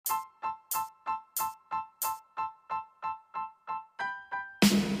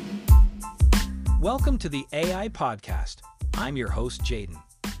Welcome to the AI Podcast. I'm your host, Jaden.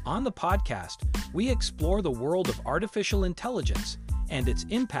 On the podcast, we explore the world of artificial intelligence and its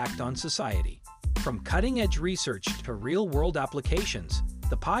impact on society. From cutting-edge research to real-world applications,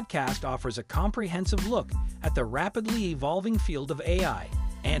 the podcast offers a comprehensive look at the rapidly evolving field of AI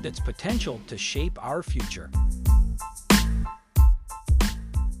and its potential to shape our future.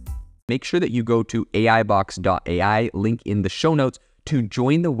 Make sure that you go to aibox.ai, link in the show notes, to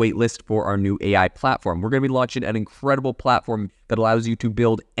join the waitlist for our new AI platform. We're going to be launching an incredible platform that allows you to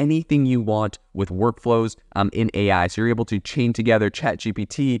build anything you want with workflows in AI. So you're able to chain together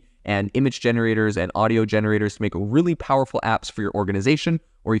ChatGPT and image generators and audio generators to make really powerful apps for your organization,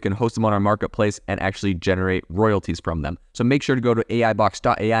 or you can host them on our marketplace and actually generate royalties from them. So make sure to go to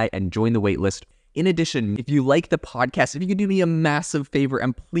aibox.ai and join the waitlist. In addition, if you like the podcast, if you could do me a massive favor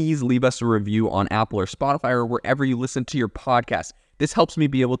and please leave us a review on Apple or Spotify or wherever you listen to your podcast. This helps me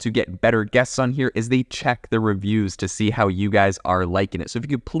be able to get better guests on here as they check the reviews to see how you guys are liking it. So if you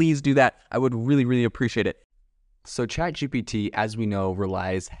could please do that, I would really, really appreciate it. So ChatGPT, as we know,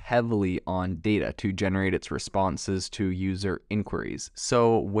 relies heavily on data to generate its responses to user inquiries.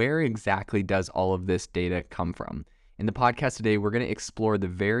 So where exactly does all of this data come from? In the podcast today, we're going to explore the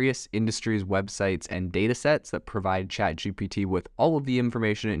various industries, websites, and data sets that provide ChatGPT with all of the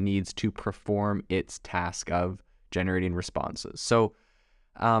information it needs to perform its task of generating responses. So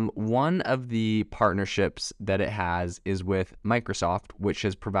one of the partnerships that it has is with Microsoft, which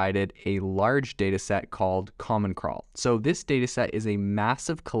has provided a large data set called Common Crawl. So this data set is a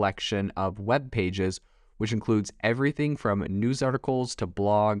massive collection of web pages, which includes everything from news articles to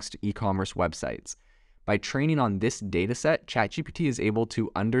blogs to e-commerce websites. By training on this data set, ChatGPT is able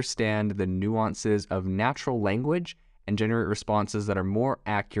to understand the nuances of natural language and generate responses that are more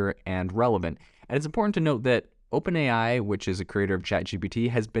accurate and relevant. And it's important to note that OpenAI, which is a creator of ChatGPT,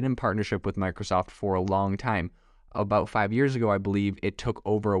 has been in partnership with Microsoft for a long time. About 5 years ago, I believe, it took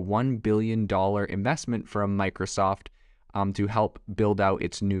over a $1 billion investment from Microsoft to help build out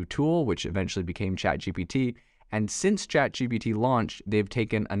its new tool, which eventually became ChatGPT. And since ChatGPT launched, they've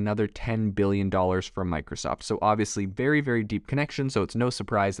taken another $10 billion from Microsoft. So obviously, very, very deep connection. So it's no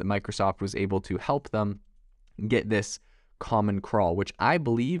surprise that Microsoft was able to help them get this Common Crawl, which I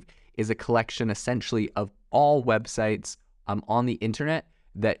believe is a collection essentially of all websites on the internet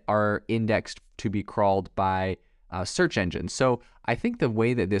that are indexed to be crawled by search engines. So I think the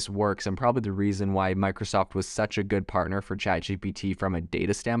way that this works, and probably the reason why Microsoft was such a good partner for ChatGPT from a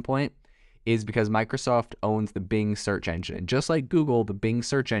data standpoint, is because Microsoft owns the Bing search engine. Just like Google, the Bing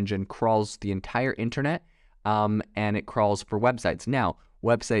search engine crawls the entire internet, and it crawls for websites. Now,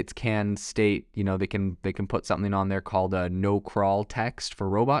 websites can state, they can put something on there called a no crawl text for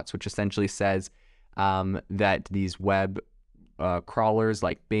robots, which essentially says that these web crawlers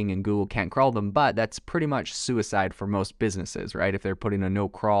like Bing and Google can't crawl them, but that's pretty much suicide for most businesses, right? If they're putting a no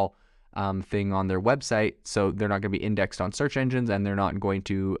crawl thing on their website, so they're not going to be indexed on search engines and they're not going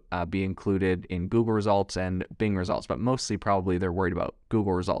to be included in Google results and Bing results, but mostly probably they're worried about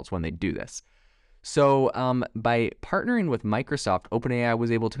Google results when they do this. So by partnering with Microsoft, OpenAI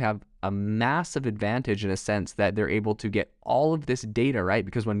was able to have a massive advantage in a sense that they're able to get all of this data, right?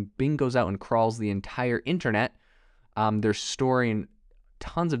 Because when Bing goes out and crawls the entire internet, they're storing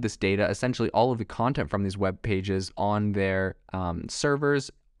tons of this data, essentially all of the content from these web pages on their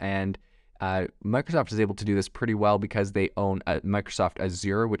servers. And Microsoft is able to do this pretty well because they own Microsoft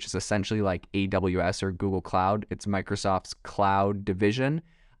Azure, which is essentially like AWS or Google Cloud. It's Microsoft's cloud division.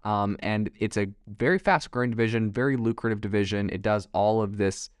 And it's a very fast growing division, very lucrative division. It does all of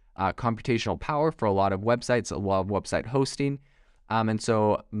this computational power for a lot of websites, a lot of website hosting. And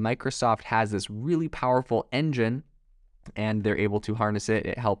so Microsoft has this really powerful engine and they're able to harness it.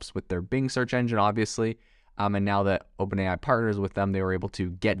 It helps with their Bing search engine, obviously. And now that OpenAI partners with them, they were able to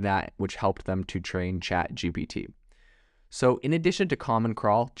get that, which helped them to train ChatGPT. So in addition to Common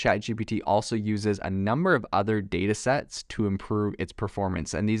Crawl, ChatGPT also uses a number of other data sets to improve its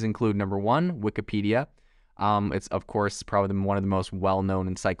performance. And these include, number one, Wikipedia. It's, of course, probably one of the most well-known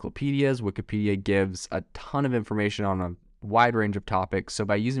encyclopedias. Wikipedia gives a ton of information on a wide range of topics. So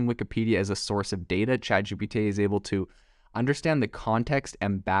by using Wikipedia as a source of data, ChatGPT is able to understand the context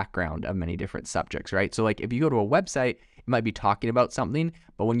and background of many different subjects, right? So like if you go to a website, it might be talking about something,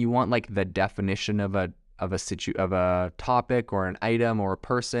 but when you want like the definition of a topic or an item or a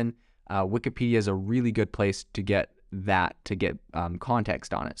person, Wikipedia is a really good place to get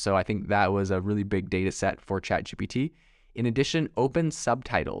context on it. So I think that was a really big data set for ChatGPT. In addition, open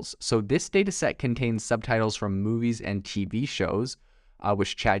subtitles. So this data set contains subtitles from movies and TV shows,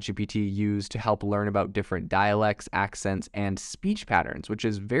 which ChatGPT used to help learn about different dialects, accents, and speech patterns, which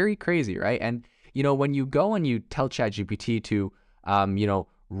is very crazy, right? And when you go and you tell ChatGPT to,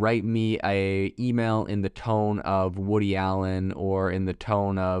 write me a email in the tone of Woody Allen or in the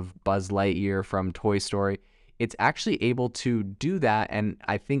tone of Buzz Lightyear from Toy Story, it's actually able to do that. And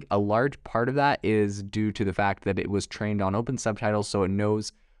I think a large part of that is due to the fact that it was trained on open subtitles, so it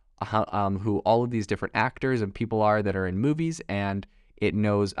knows who all of these different actors and people are that are in movies, and it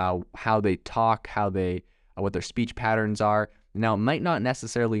knows how they talk, what their speech patterns are. Now, it might not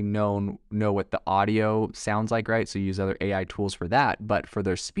necessarily know what the audio sounds like, right? So you use other AI tools for that. But for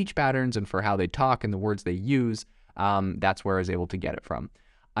their speech patterns and for how they talk and the words they use, that's where I was able to get it from.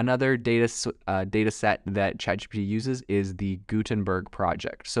 Another data set that ChatGPT uses is the Gutenberg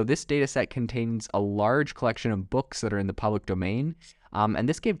project. So this data set contains a large collection of books that are in the public domain. And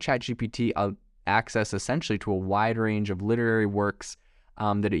this gave ChatGPT access essentially to a wide range of literary works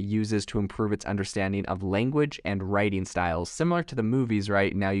that it uses to improve its understanding of language and writing styles. Similar to the movies,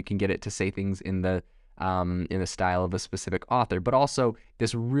 right? Now you can get it to say things in the style of a specific author, but also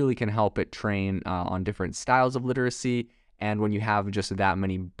this really can help it train on different styles of literacy. And when you have just that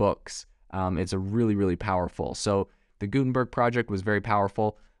many books, it's a really, really powerful. So the Gutenberg project was very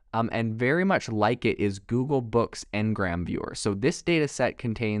powerful. And very much like it is Google Books Ngram Viewer. So this data set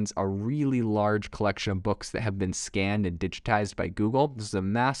contains a really large collection of books that have been scanned and digitized by Google. This is a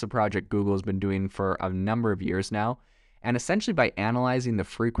massive project Google has been doing for a number of years now. And essentially by analyzing the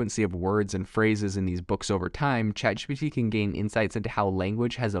frequency of words and phrases in these books over time, ChatGPT can gain insights into how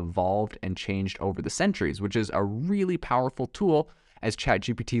language has evolved and changed over the centuries, which is a really powerful tool as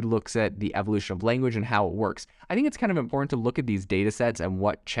ChatGPT looks at the evolution of language and how it works. I think it's kind of important to look at these data sets and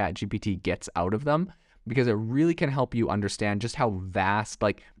what ChatGPT gets out of them, because it really can help you understand just how vast,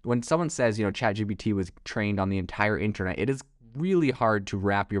 like when someone says, ChatGPT was trained on the entire internet, it is really hard to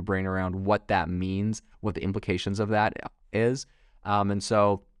wrap your brain around what that means, what the implications of that is. And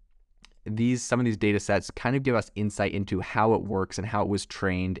so some of these data sets kind of give us insight into how it works and how it was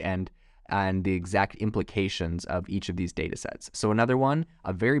trained and the exact implications of each of these data sets. So another one,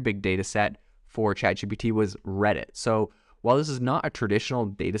 a very big data set for ChatGPT was Reddit. So while this is not a traditional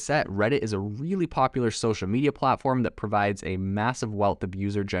data set, Reddit is a really popular social media platform that provides a massive wealth of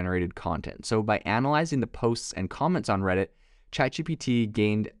user-generated content. So by analyzing the posts and comments on Reddit, ChatGPT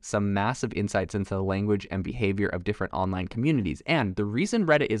gained some massive insights into the language and behavior of different online communities. And the reason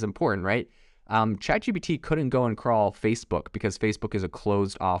Reddit is important, right? ChatGPT couldn't go and crawl Facebook because Facebook is a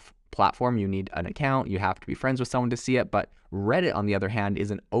closed off platform. You need an account, you have to be friends with someone to see it. But Reddit, on the other hand,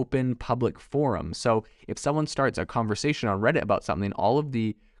 is an open public forum. So if someone starts a conversation on Reddit about something, all of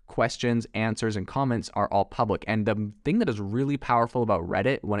the questions, answers, and comments are all public. And the thing that is really powerful about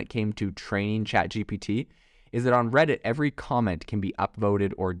Reddit when it came to training ChatGPT is that on Reddit, every comment can be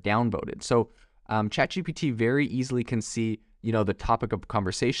upvoted or downvoted. So ChatGPT very easily can see the topic of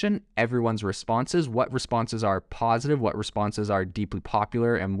conversation, everyone's responses, what responses are positive, what responses are deeply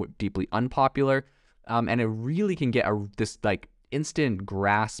popular and what deeply unpopular. And it really can get this like instant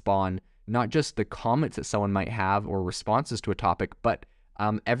grasp on not just the comments that someone might have or responses to a topic, but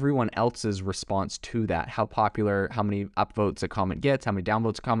everyone else's response to that, how popular, how many upvotes a comment gets, how many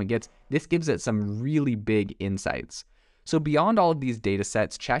downvotes a comment gets. This gives it some really big insights. So beyond all of these data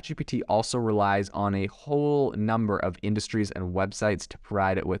sets, ChatGPT also relies on a whole number of industries and websites to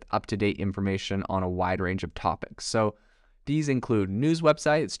provide it with up-to-date information on a wide range of topics. So these include news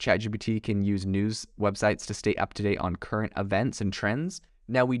websites. ChatGPT can use news websites to stay up-to-date on current events and trends.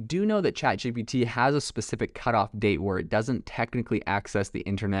 Now, we do know that ChatGPT has a specific cutoff date where it doesn't technically access the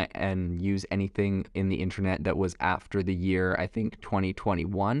internet and use anything in the internet that was after the year, I think,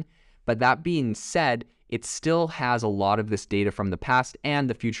 2021. But that being said, it still has a lot of this data from the past, and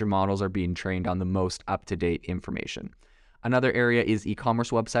the future models are being trained on the most up-to-date information. Another area is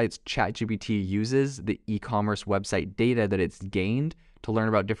e-commerce websites. ChatGPT uses the e-commerce website data that it's gained to learn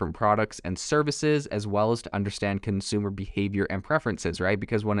about different products and services, as well as to understand consumer behavior and preferences, right?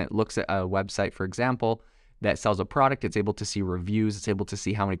 Because when it looks at a website, for example, that sells a product, it's able to see reviews, it's able to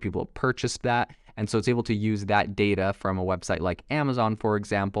see how many people have purchased that, and so it's able to use that data from a website like Amazon, for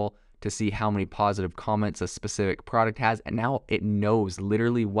example, to see how many positive comments a specific product has. And now it knows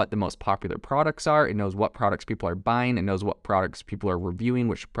literally what the most popular products are. It knows what products people are buying. It knows what products people are reviewing,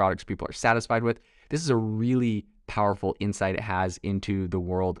 which products people are satisfied with. This is a really powerful insight it has into the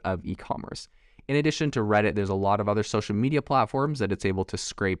world of e-commerce. In addition to Reddit, there's a lot of other social media platforms that it's able to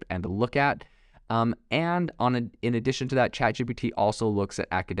scrape and look at. In addition to that, ChatGPT also looks at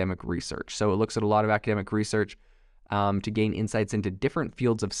academic research. So it looks at a lot of academic research to gain insights into different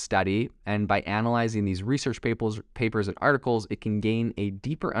fields of study. And by analyzing these research papers and articles, it can gain a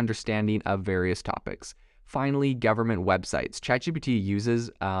deeper understanding of various topics. Finally, government websites. ChatGPT uses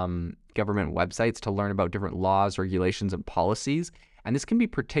government websites to learn about different laws, regulations, and policies. And this can be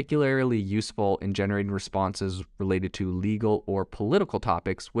particularly useful in generating responses related to legal or political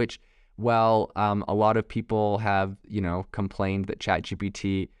topics, which, well, a lot of people have, complained that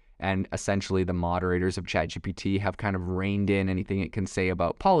ChatGPT and essentially the moderators of ChatGPT have kind of reined in anything it can say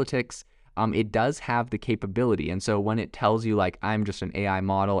about politics. It does have the capability. And so when it tells you, like, I'm just an AI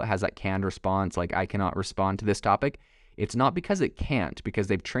model, it has that canned response, like, I cannot respond to this topic, it's not because it can't, because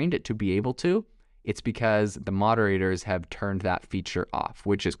they've trained it to be able to. It's because the moderators have turned that feature off,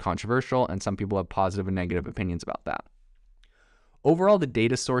 which is controversial, and some people have positive and negative opinions about that. Overall, the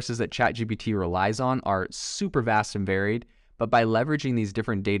data sources that ChatGPT relies on are super vast and varied, but by leveraging these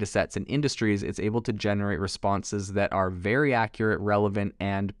different data sets and industries, it's able to generate responses that are very accurate, relevant,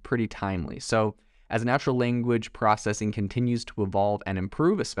 and pretty timely. So as natural language processing continues to evolve and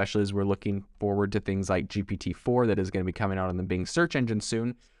improve, especially as we're looking forward to things like GPT-4 that is going to be coming out on the Bing search engine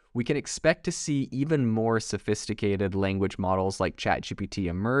soon, we can expect to see even more sophisticated language models like ChatGPT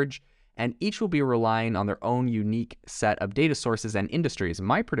emerge, and each will be relying on their own unique set of data sources and industries.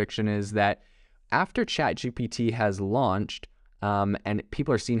 My prediction is that after ChatGPT has launched, and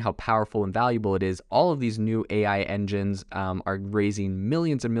people are seeing how powerful and valuable it is, all of these new AI engines are raising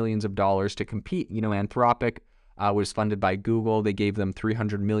millions and millions of dollars to compete. Anthropic was funded by Google. They gave them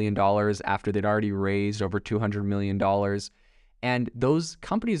 $300 million after they'd already raised over $200 million. And those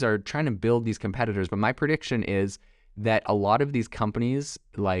companies are trying to build these competitors. But my prediction is that a lot of these companies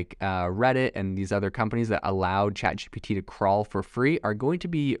like Reddit and these other companies that allowed ChatGPT to crawl for free are going to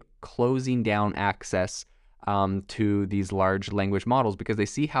be closing down access to these large language models because they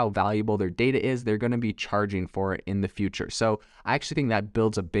see how valuable their data is. They're going to be charging for it in the future. So I actually think that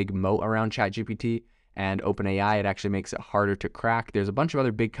builds a big moat around ChatGPT and OpenAI. It actually makes it harder to crack. There's a bunch of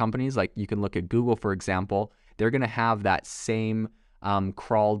other big companies, like you can look at Google, for example. They're going to have that same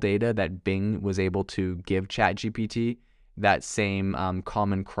crawl data that Bing was able to give ChatGPT, that same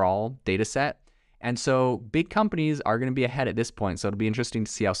common crawl data set. And so big companies are going to be ahead at this point. So it'll be interesting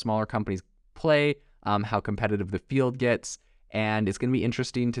to see how smaller companies play, how competitive the field gets. And it's going to be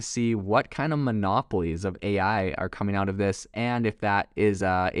interesting to see what kind of monopolies of AI are coming out of this, and if that is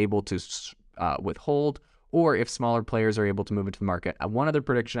able to withhold, or if smaller players are able to move into the market. One other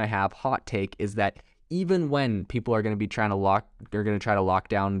prediction I have, hot take, is that even when people are going to be try to lock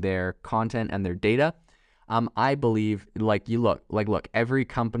down their content and their data, I believe, look, every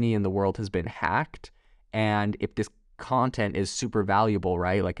company in the world has been hacked, and if this content is super valuable,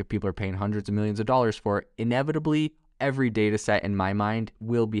 right? Like if people are paying hundreds of millions of dollars for it, inevitably every data set in my mind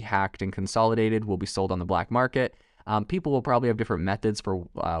will be hacked and consolidated, will be sold on the black market. People will probably have different methods for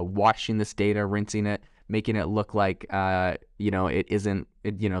washing this data, rinsing it, making it look like, it isn't,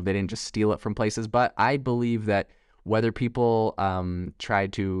 they didn't just steal it from places. But I believe that whether people try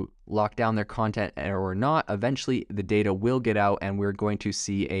to lock down their content or not, eventually the data will get out, and we're going to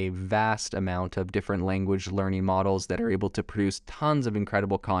see a vast amount of different language learning models that are able to produce tons of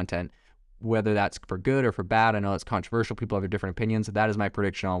incredible content, whether that's for good or for bad. I know it's controversial. People have different opinions. That is my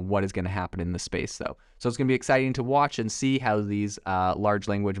prediction on what is going to happen in this space, though. So it's going to be exciting to watch and see how these large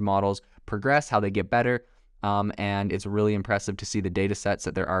language models progress, how they get better. And it's really impressive to see the data sets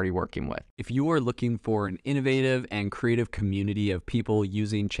that they're already working with. If you are looking for an innovative and creative community of people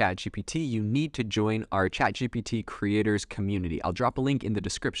using ChatGPT, you need to join our ChatGPT creators community. I'll drop a link in the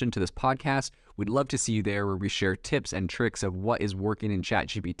description to this podcast. We'd love to see you there, where we share tips and tricks of what is working in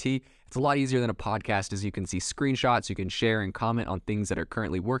ChatGPT. It's a lot easier than a podcast, as you can see screenshots, you can share and comment on things that are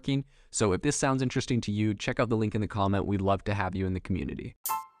currently working. So if this sounds interesting to you, check out the link in the comment. We'd love to have you in the community.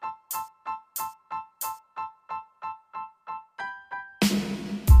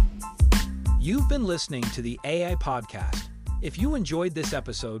 You've been listening to the AI Podcast. If you enjoyed this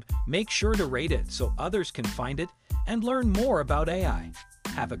episode, make sure to rate it so others can find it and learn more about AI.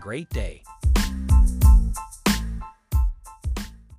 Have a great day.